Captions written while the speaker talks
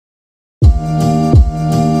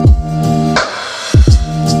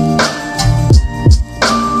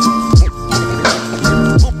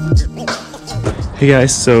Hey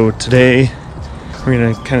guys, so today we're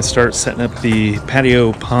gonna kind of start setting up the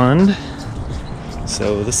patio pond.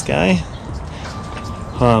 So this guy,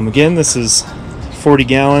 again, this is 40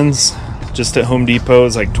 gallons, just at Home Depot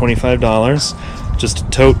is like $25, just a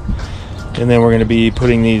tote. And then we're gonna be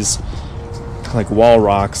putting these like wall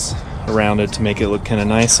rocks around it to make it look kind of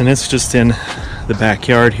nice. And it's just in the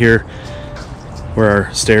backyard here where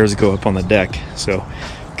our stairs go up on the deck. So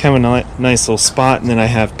kind of a nice little spot. And then I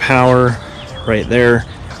have power right there,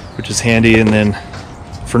 which is handy. And then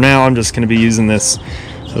for now I'm just going to be using this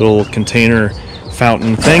little container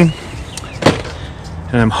fountain thing,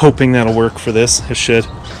 and I'm hoping that'll work for this. It should.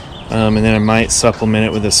 And then I might supplement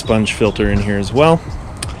it with a sponge filter in here as well.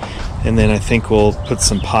 And then I think we'll put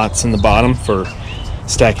some pots in the bottom for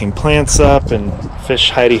stacking plants up and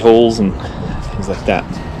fish hidey holes and things like that.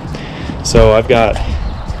 So I've got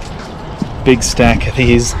a big stack of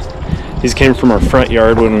these. These came from our front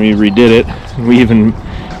yard when we redid it. We even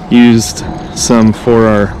used some for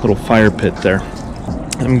our little fire pit there.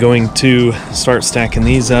 I'm going to start stacking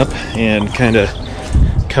these up and kind of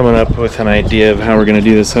coming up with an idea of how we're going to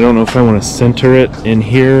do this. I don't know if I want to center it in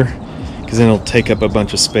here because then it'll take up a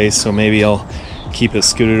bunch of space, so maybe I'll keep it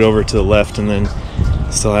scooted over to the left and then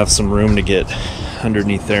still have some room to get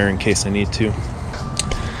underneath there in case I need to.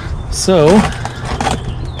 So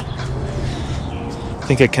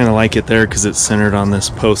I think I kind of like it there because it's centered on this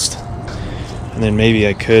post. And then maybe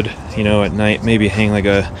I could, you know, at night maybe hang like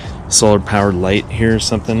a solar powered light here or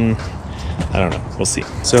something. I don't know, we'll see.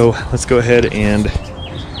 So let's go ahead and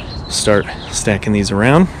start stacking these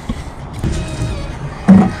around.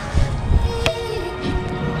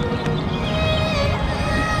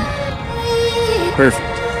 Perfect.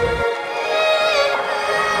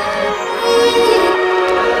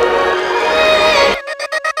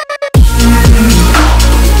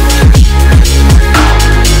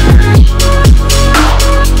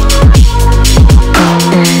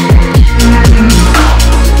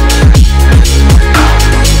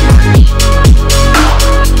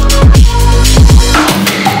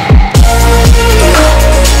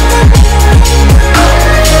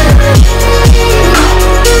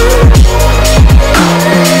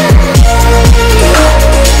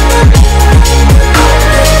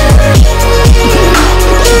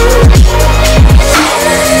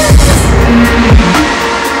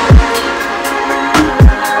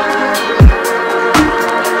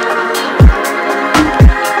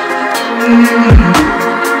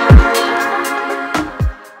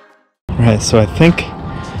 Alright, so I think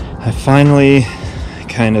I finally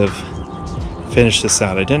kind of finished this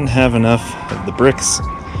out. I didn't have enough of the bricks,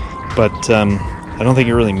 but I don't think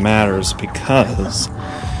it really matters because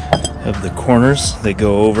of the corners. They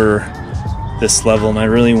go over this level, and I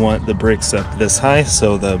really want the bricks up this high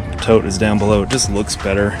so the tote is down below. It just looks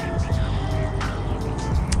better.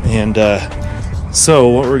 And so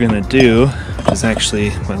what we're going to do, which is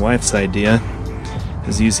actually my wife's idea,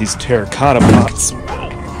 is use these terracotta pots.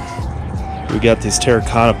 We got these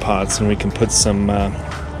terracotta pots, and we can put some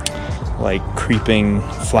like creeping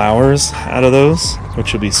flowers out of those,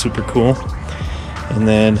 which will be super cool. And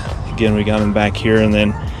then again, we got them back here, and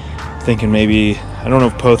then thinking maybe, I don't know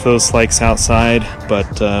if pothos likes outside,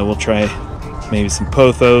 but we'll try maybe some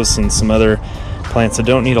pothos and some other plants that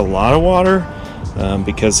don't need a lot of water,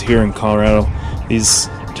 because here in Colorado these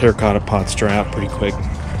terracotta pots dry out pretty quick.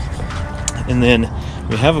 And then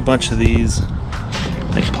we have a bunch of these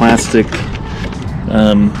like plastic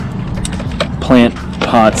plant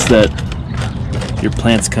pots that your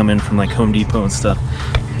plants come in from, like Home Depot and stuff.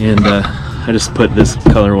 And I just put this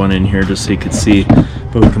color one in here just so you could see,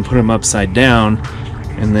 but we can put them upside down.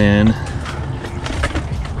 And then,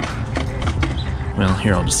 well,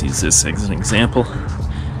 here I'll just use this as an example.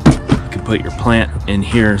 You can put your plant in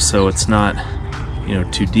here so it's not, you know,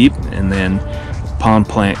 too deep, and then palm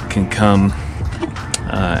plant can come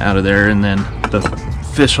out of there, and then the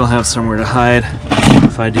fish will have somewhere to hide.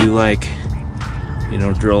 If I do, like, you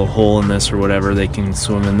know, drill a hole in this or whatever, they can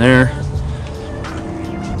swim in there.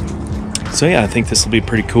 So yeah, I think this will be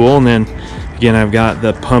pretty cool. And then again, I've got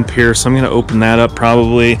the pump here, so I'm going to open that up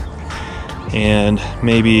probably and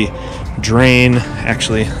maybe drain.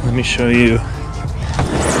 Actually, let me show you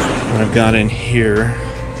what I've got in here.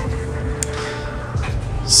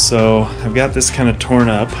 So I've got this kind of torn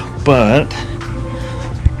up, but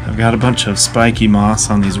I've got a bunch of spiky moss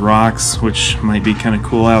on these rocks, which might be kind of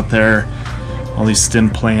cool out there. All these stem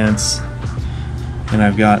plants. And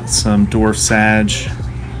I've got some dwarf sage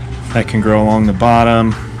that can grow along the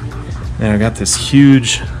bottom. And I've got this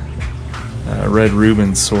huge red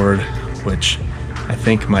Reuben sword, which I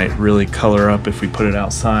think might really color up if we put it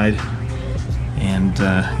outside. and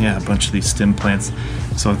yeah, a bunch of these stem plants.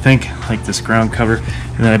 So I think like this ground cover,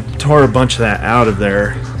 and then I tore a bunch of that out of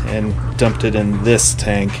there and dumped it in this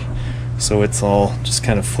tank, so it's all just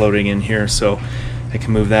kind of floating in here, so I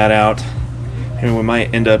can move that out, and we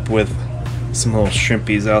might end up with some little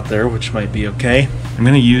shrimpies out there, which might be okay. I'm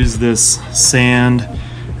going to use this sand,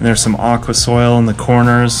 and there's some aqua soil in the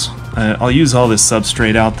corners. I'll use all this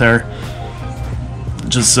substrate out there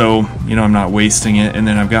just so, you know, I'm not wasting it, and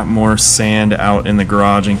then I've got more sand out in the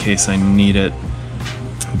garage in case I need it.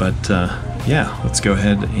 But yeah, let's go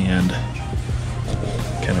ahead and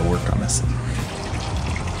kind of work on this.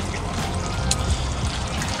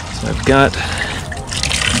 So I've got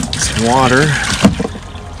this water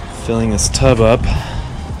filling this tub up.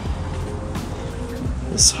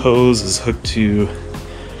 This hose is hooked to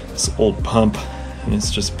this old pump, and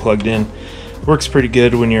it's just plugged in. Works pretty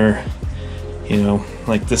good when you're, you know,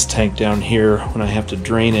 like this tank down here, when I have to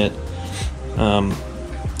drain it,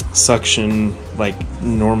 suction like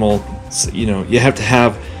normal, you know, you have to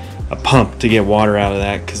have a pump to get water out of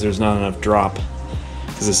that because there's not enough drop,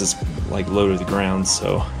 because this is like low to the ground.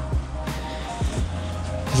 So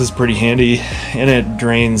this is pretty handy, and it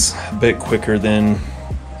drains a bit quicker than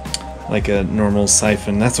like a normal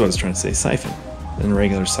siphon. That's what I was trying to say, siphon, than a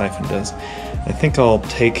regular siphon does. I think I'll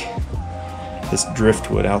take this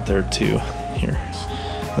driftwood out there too. Here,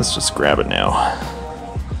 let's just grab it now.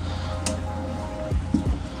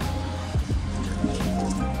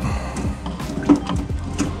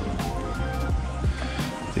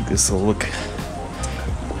 I think this will look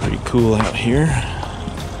pretty cool out here.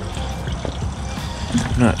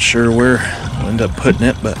 I'm not sure where I'll end up putting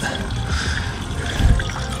it, but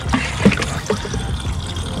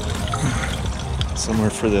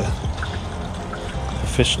somewhere for the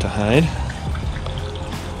fish to hide.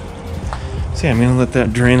 So yeah, I'm going to let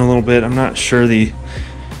that drain a little bit. I'm not sure the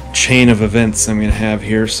chain of events I'm going to have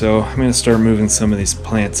here, so I'm going to start moving some of these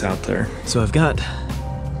plants out there. So I've got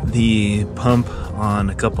the pump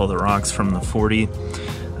on a couple of the rocks from the 40.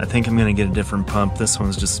 I think I'm going to get a different pump. This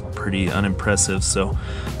one's just pretty unimpressive, so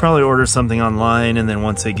probably order something online, and then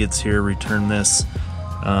once it gets here, return this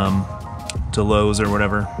to Lowe's or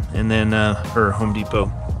whatever, and then or Home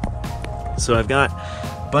Depot. So I've got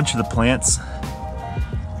a bunch of the plants.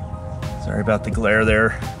 Sorry about the glare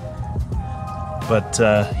there. But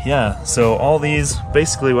yeah, so all these,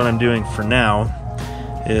 basically what I'm doing for now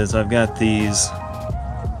is I've got these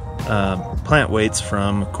plant weights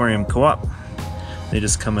from Aquarium Co-op. They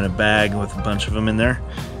just come in a bag with a bunch of them in there,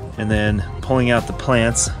 and then pulling out the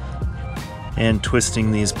plants and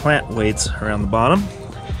twisting these plant weights around the bottom,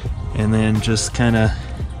 and then just kind of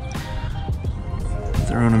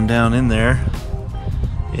throwing them down in there,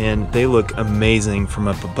 and they look amazing from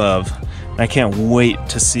up above. I can't wait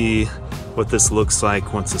to see what this looks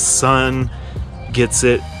like once the sun gets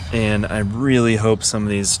it, and I really hope some of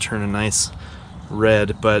these turn a nice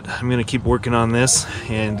red. But I'm gonna keep working on this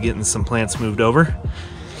and getting some plants moved over,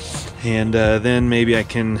 and then maybe I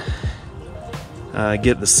can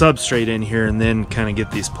get the substrate in here and then kind of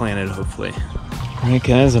get these planted, hopefully. Alright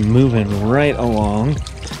guys, I'm moving right along,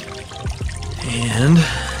 and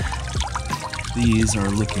these are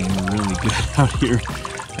looking really good out here.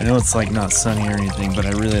 I know it's like not sunny or anything, but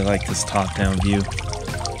I really like this top-down view.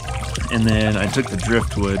 And then I took the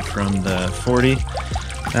driftwood from the 40.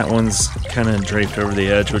 That one's kind of draped over the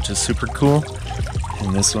edge, which is super cool.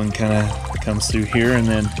 And this one kind of comes through here. And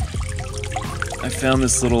then I found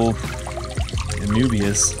this little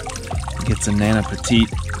Anubias. It's a Nana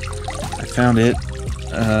Petite. I found it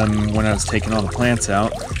when I was taking all the plants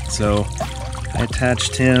out. So I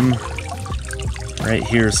attached him right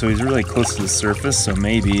here, so he's really close to the surface, so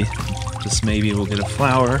maybe, just maybe, we'll get a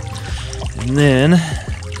flower. And then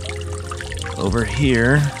over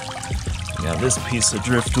here we got this piece of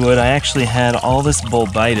driftwood. I actually had all this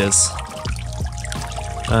bulbitis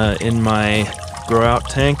in my grow out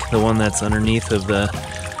tank, the one that's underneath of the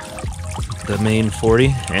main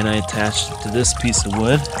 40, and I attached it to this piece of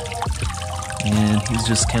wood, and he's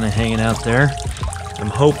just kind of hanging out there. I'm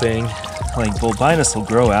hoping like bulbitis will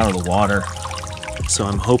grow out of the water, so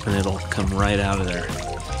I'm hoping it'll come right out of there.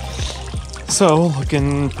 So,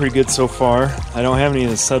 looking pretty good so far. I don't have any of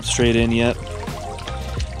the substrate in yet.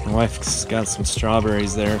 My wife's got some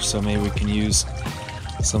strawberries there, so maybe we can use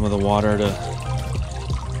some of the water to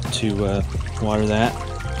water that.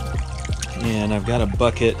 And I've got a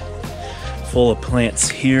bucket full of plants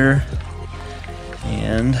here,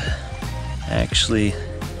 and actually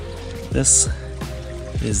this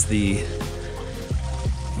is the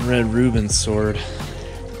red Reuben sword.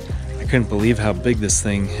 I couldn't believe how big this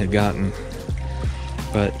thing had gotten,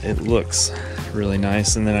 but it looks really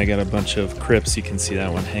nice. And then I got a bunch of crypts. You can see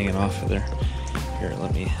that one hanging off of there. Here,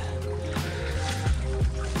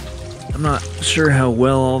 I'm not sure how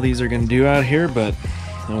well all these are going to do out here, but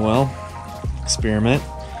oh well, experiment.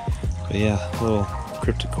 But yeah, a little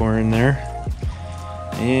cryptocore in there.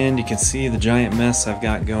 And you can see the giant mess I've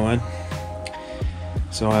got going.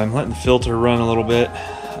 So I'm letting the filter run a little bit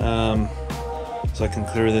so I can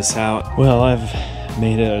clear this out. Well, I've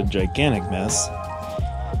made a gigantic mess.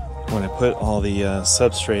 When I put all the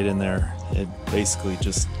substrate in there, it basically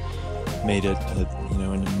just made it,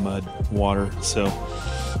 into mud, water. So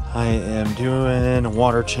I am doing a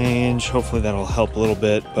water change. Hopefully that'll help a little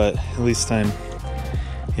bit, but at least I'm,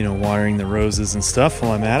 watering the roses and stuff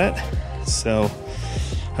while I'm at it. So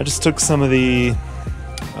I just took some of the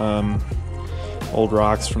old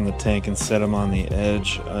rocks from the tank and set them on the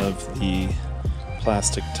edge of the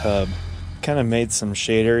plastic tub. Kind of made some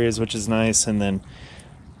shade areas, which is nice, and then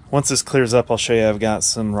once this clears up, I'll show you I've got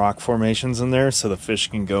some rock formations in there so the fish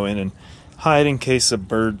can go in and hide in case a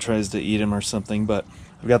bird tries to eat them or something. But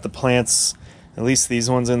I've got the plants, at least these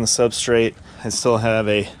ones, in the substrate. I still have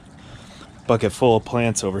a bucket full of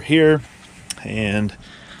plants over here, and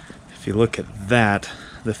if you look at that,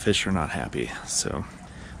 the fish are not happy. So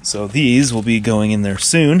these will be going in there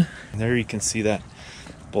soon. And there you can see that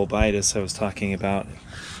bulbitis I was talking about.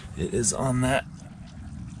 It is on that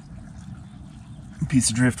piece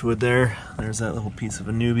of driftwood there. There's that little piece of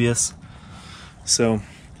Anubias. So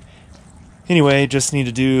anyway, just need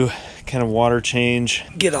to do kind of water change,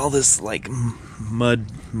 get all this like mud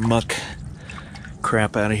muck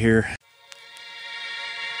crap out of here.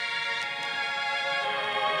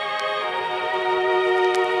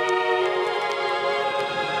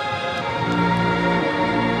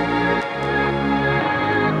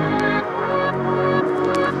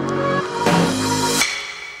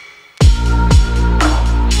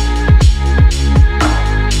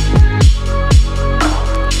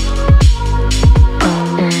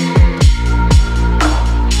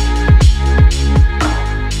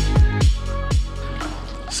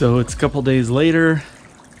 So it's a couple days later,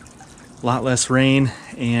 a lot less rain,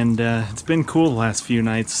 and it's been cool the last few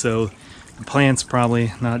nights, so the plant's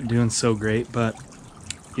probably not doing so great, but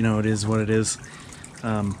it is what it is.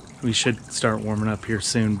 We should start warming up here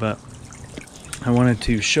soon, but I wanted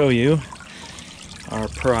to show you our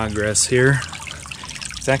progress here.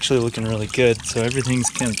 It's actually looking really good, so everything's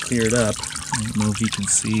kind of cleared up. I don't know if you can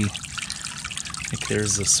see, like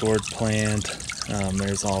there's the sword plant,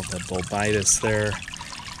 there's all the bulbitis there,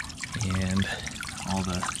 and all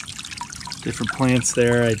the different plants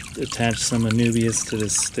there. I attached some Anubias to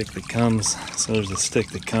this stick that comes. So there's a stick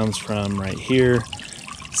that comes from right here,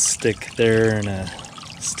 stick there, and a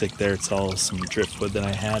stick there. It's all some driftwood that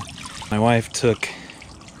I had. My wife took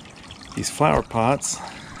these flower pots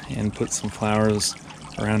and put some flowers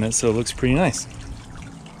around it so it looks pretty nice.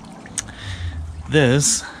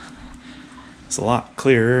 This is a lot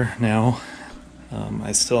clearer now.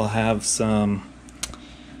 I still have some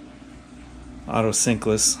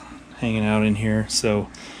autosynclus hanging out in here, so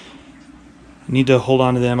I need to hold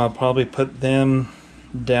on to them. I'll probably put them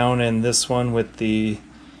down in this one with the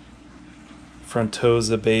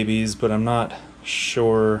frontosa babies, but I'm not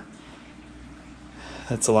sure.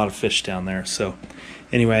 That's a lot of fish down there. So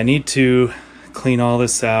anyway, I need to clean all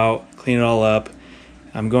this out, clean it all up.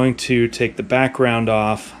 I'm going to take the background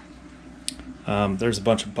off. There's a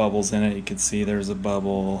bunch of bubbles in it. You can see there's a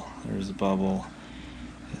bubble, there's a bubble.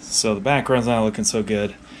 So the background's not looking so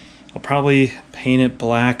good. I'll probably paint it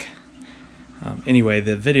black. Anyway,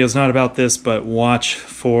 the video's not about this, but watch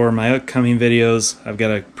for my upcoming videos. I've got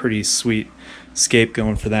a pretty sweet scape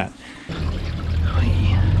going for that.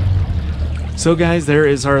 So guys, there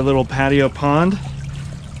is our little patio pond.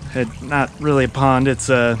 Not really a pond, it's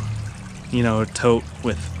a tote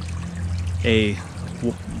with a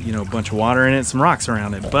bunch of water in it, some rocks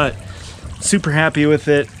around it, but super happy with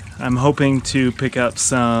it. I'm hoping to pick up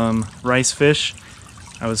some rice fish.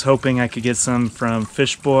 I was hoping I could get some from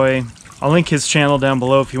Fish Boy. I'll link his channel down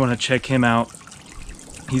below if you want to check him out.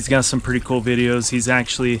 He's got some pretty cool videos. He's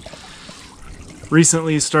actually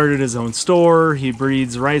recently started his own store. He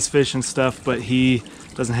breeds rice fish and stuff, but he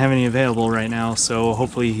doesn't have any available right now, so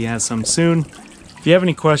hopefully he has some soon. If you have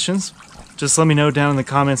any questions, just let me know down in the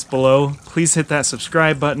comments below. Please hit that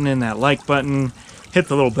subscribe button and that like button. Hit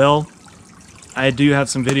the little bell. I do have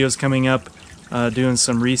some videos coming up doing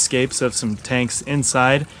some rescapes of some tanks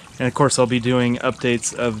inside, and of course I'll be doing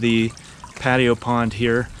updates of the patio pond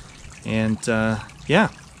here, and yeah,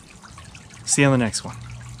 see you on the next one.